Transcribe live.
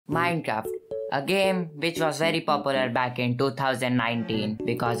Minecraft, a game which was very popular back in 2019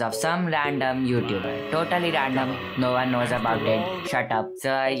 because of some random YouTuber. Totally random, no one knows about it, shut up.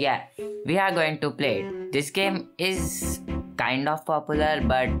 So yeah, we are going to play it. This game is kind of popular,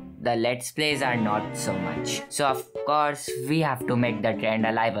 but the let's plays are not so much. So of course we have to make the trend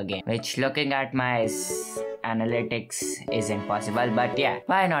alive again, which looking at my analytics isn't possible, but yeah,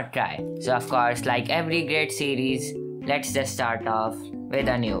 why not try? So of course, like every great series, let's just start off with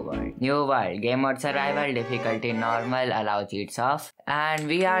a new world. New world, game mode survival, difficulty normal, allow cheats off, and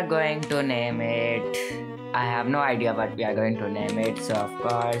we are going to name it, I have no idea what we are going to name it. So of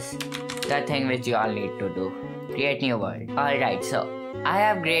course, the thing which you all need to do, create new world. Alright, so I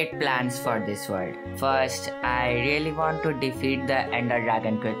have great plans for this world. First, I really want to defeat the Ender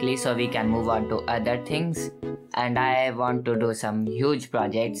Dragon quickly so we can move on to other things. And I want to do some huge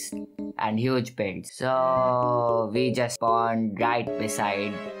projects and huge builds. So we just spawned right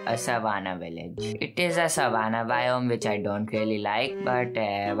beside a savanna village. It is a savanna biome which I don't really like, but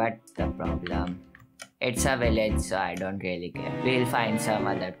what's the problem? It's a village, so I don't really care. We'll find some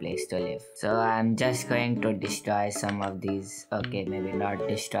other place to live. So I'm just going to destroy some of these. Okay, maybe not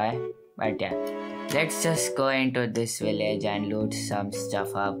destroy, but yeah. Let's just go into this village and loot some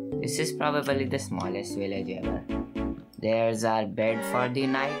stuff up. This is probably the smallest village ever. There's our bed for the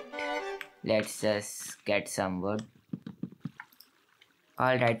night. Let's just get some wood.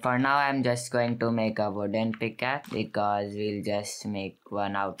 Alright, for now I'm just going to make a wooden pickaxe because we'll just make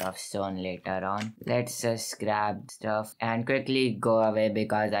one out of stone later on. Let's just grab stuff and quickly go away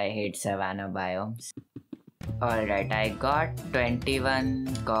because I hate savanna biomes. Alright, I got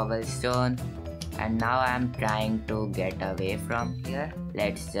 21 cobblestone and now I'm trying to get away from here.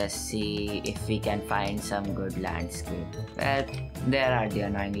 Let's just see if we can find some good landscape. Well, there are the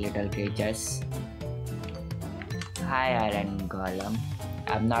annoying little creatures. Hi Iron Golem.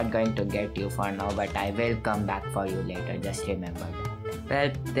 I'm not going to get you for now, but I will come back for you later, just remember that.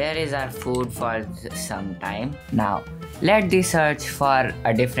 Well, there is our food for some time. Now, let the search for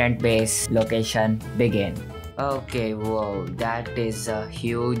a different base location begin. Okay, whoa, that is a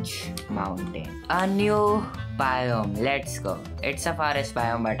huge mountain. A new biome, let's go. It's a forest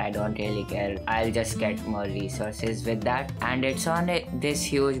biome, but I don't really care. I'll just get more resources with that. And it's on this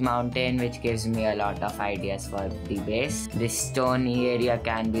huge mountain, which gives me a lot of ideas for the base. This stony area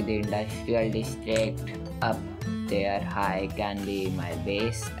can be the industrial district. Up there high can be my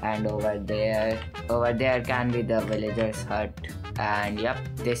base, and over there can be the villagers' hut. And yep,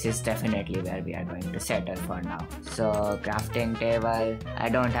 this is definitely where we are going to settle for now. So crafting table, I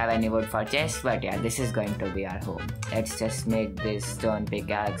don't have any wood for chest, but yeah, this is going to be our home. Let's just make this stone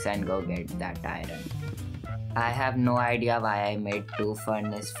pickaxe and go get that iron. I have no idea why I made 2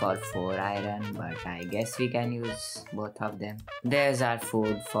 furnace for 4 iron, but I guess we can use both of them. There's our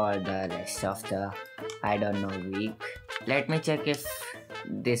food for the rest of the, I don't know, week. Let me check if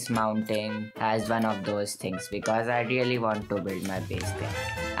this mountain has one of those things because I really want to build my base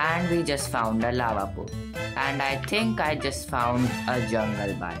there. And we just found a lava pool. And I think I just found a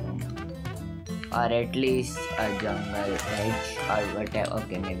jungle biome. Or at least a jungle edge or whatever.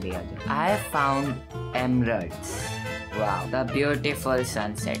 Okay, maybe a jungle. I found emeralds. Wow, the beautiful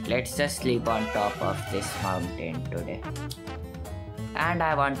sunset. Let's just sleep on top of this mountain today. And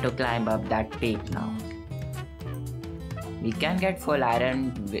I want to climb up that peak now. We can get full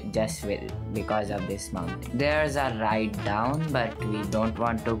iron just because of this mountain. There's a ride down, but we don't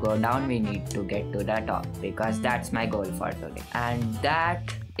want to go down. We need to get to the top because that's my goal for today. And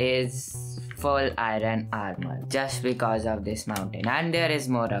that is full iron armor just because of this mountain. And there is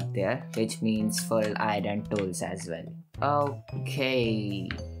more up there, which means full iron tools as well. Okay,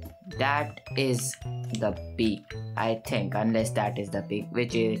 that is the peak, I think, unless that is the peak,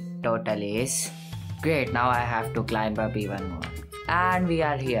 which it totally is. Great, now I have to climb up even more. And we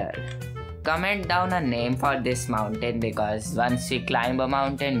are here. Comment down a name for this mountain because once we climb a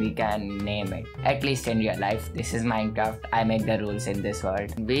mountain, we can name it. At least in real life. This is Minecraft. I make the rules in this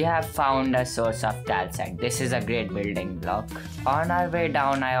world. We have found a source of calcite. This is a great building block. On our way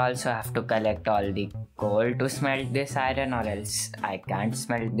down, I also have to collect all the coal to smelt this iron, or else I can't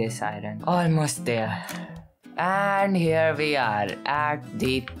smelt this iron. Almost there. And here we are at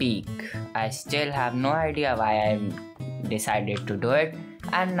the peak. I still have no idea why I decided to do it,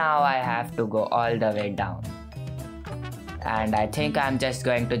 and now I have to go all the way down. And I think I'm just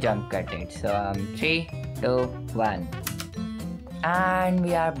going to jump cut it. So 3, 2, 1. And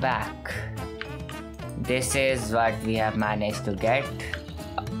we are back. This is what we have managed to get.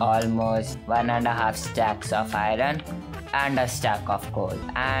 Almost 1.5 stacks of iron. and a stack of coal.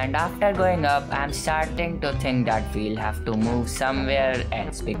 And after going up, I'm starting to think that we'll have to move somewhere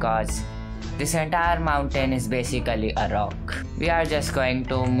else because this entire mountain is basically a rock. We are just going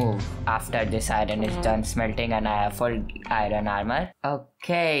to move after this iron is done smelting and I have full iron armor.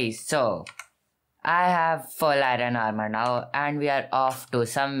 Okay, so I have full iron armor now and we are off to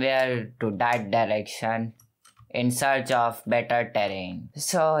somewhere to that direction in search of better terrain.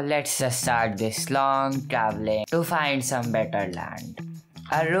 So let's just start this long traveling to find some better land.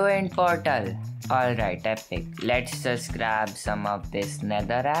 A ruined portal. Alright, epic. Let's just grab some of this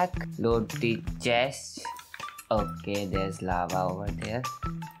netherrack. Load the chest. Okay, there's lava over there.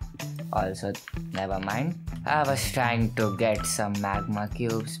 Also, never mind. I was trying to get some magma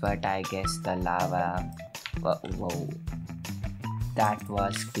cubes, but I guess the lava... Whoa. That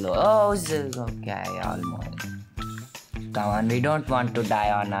was close. Okay, almost. Come on, we don't want to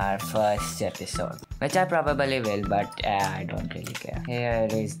die on our first episode. Which I probably will, but I don't really care. Here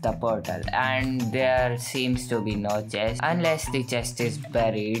is the portal and there seems to be no chest. Unless the chest is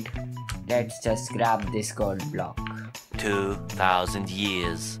buried. Let's just grab this gold block. 2,000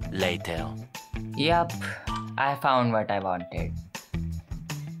 years later. Yup, I found what I wanted.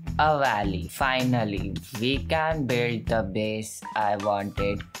 A valley. Finally, we can build the base I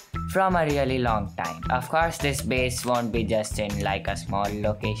wanted from a really long time. Of course, this base won't be just in like a small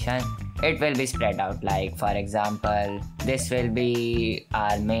location. It will be spread out, like for example, this will be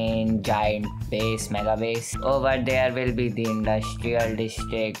our main giant base, mega base. Over there will be the industrial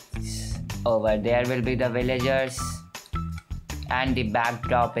districts. Over there will be the villagers. And the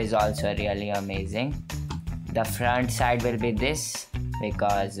backdrop is also really amazing. The front side will be this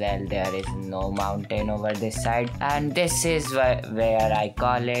because, well, there is no mountain over this side. And this is where I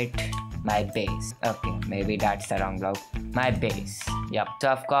call it my base. Okay, maybe that's the wrong block. My base. Yep. So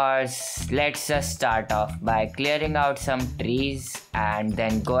of course, let's just start off by clearing out some trees and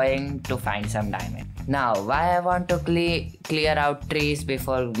then going to find some diamonds. Now, why I want to clear out trees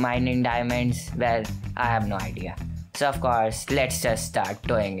before mining diamonds? Well, I have no idea. So of course, let's just start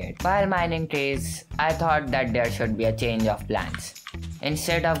doing it. While mining trees, I thought that there should be a change of plans.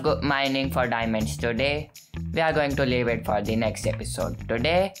 Instead of mining for diamonds today, we are going to leave it for the next episode.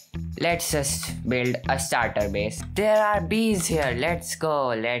 Today, let's just build a starter base. There are bees here. Let's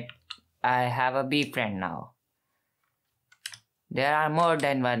go. I have a bee friend now. There are more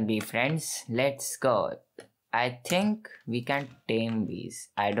than one bee friends. Let's go. I think we can tame bees.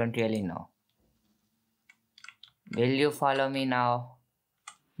 I don't really know. Will you follow me now?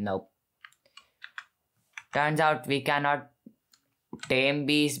 Nope. Turns out we cannot tame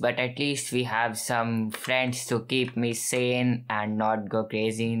bees, but at least we have some friends to keep me sane and not go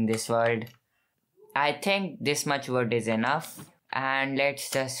crazy in this world. I think this much wood is enough, and let's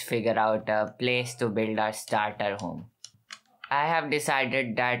just figure out a place to build our starter home. I have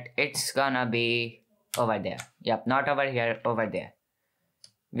decided that it's gonna be over there. Yep, not over here, over there.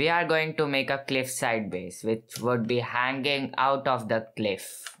 We are going to make a cliffside base, which would be hanging out of the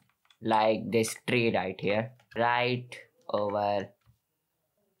cliff, like this tree right here, right over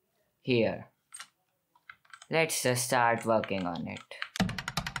here. Let's just start working on it.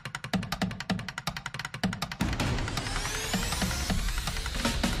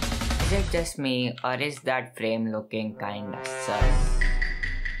 Is it just me, or is that frame looking kinda sus?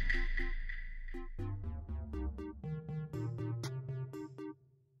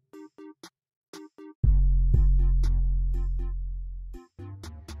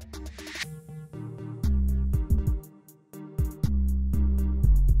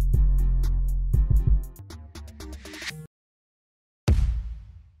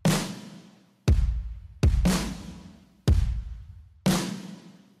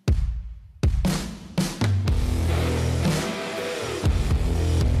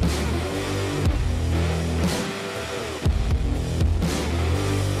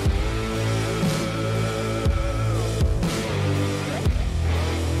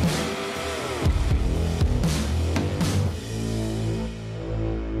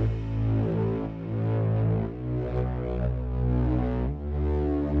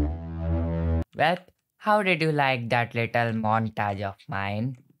 Well, how did you like that little montage of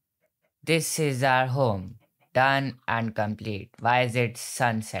mine? This is our home, done and complete. Why is it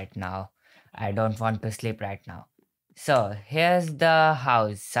sunset now? I don't want to sleep right now. So, here's the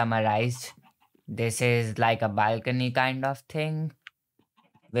house summarized. This is like a balcony kind of thing,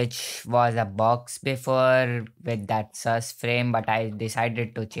 which was a box before with that sus frame, but I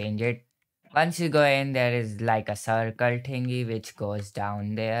decided to change it. Once you go in, there is like a circle thingy which goes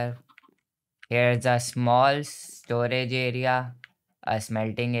down there. Here's a small storage area, a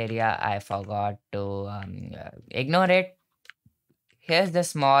smelting area. I forgot to ignore it. here's the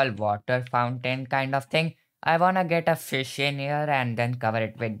small water fountain kind of thing. I wanna get a fish in here and then cover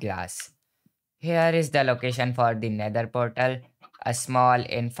it with glass. Here is the location for the nether portal, a small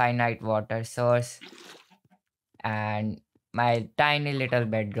infinite water source, and my tiny little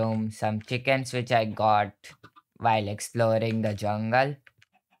bedroom, some chickens which I got while exploring the jungle.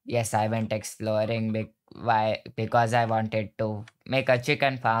 Yes, I went exploring because I wanted to make a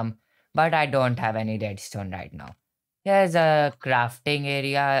chicken farm, but I don't have any redstone right now. Here's a crafting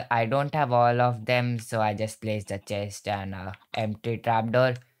area. I don't have all of them, so I just placed a chest and a empty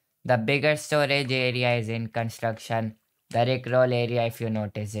trapdoor. The bigger storage area is in construction. The rickroll area, if you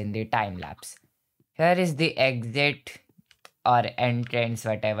notice in the time lapse. Here is the exit or entrance,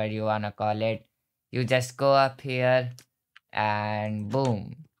 whatever you wanna call it. You just go up here and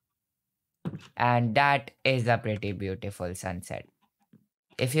boom. And that is a pretty beautiful sunset.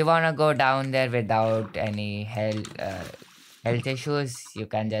 If you wanna go down there without any health issues, you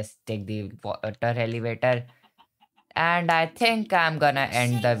can just take the water elevator. And I think I'm gonna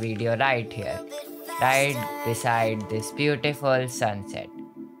end the video right here, right beside this beautiful sunset.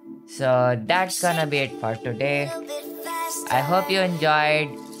 So that's gonna be it for today. I hope you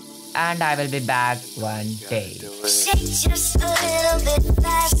enjoyed, and I will be back one day. Shake just a little bit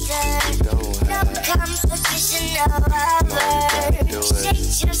faster. No competition, no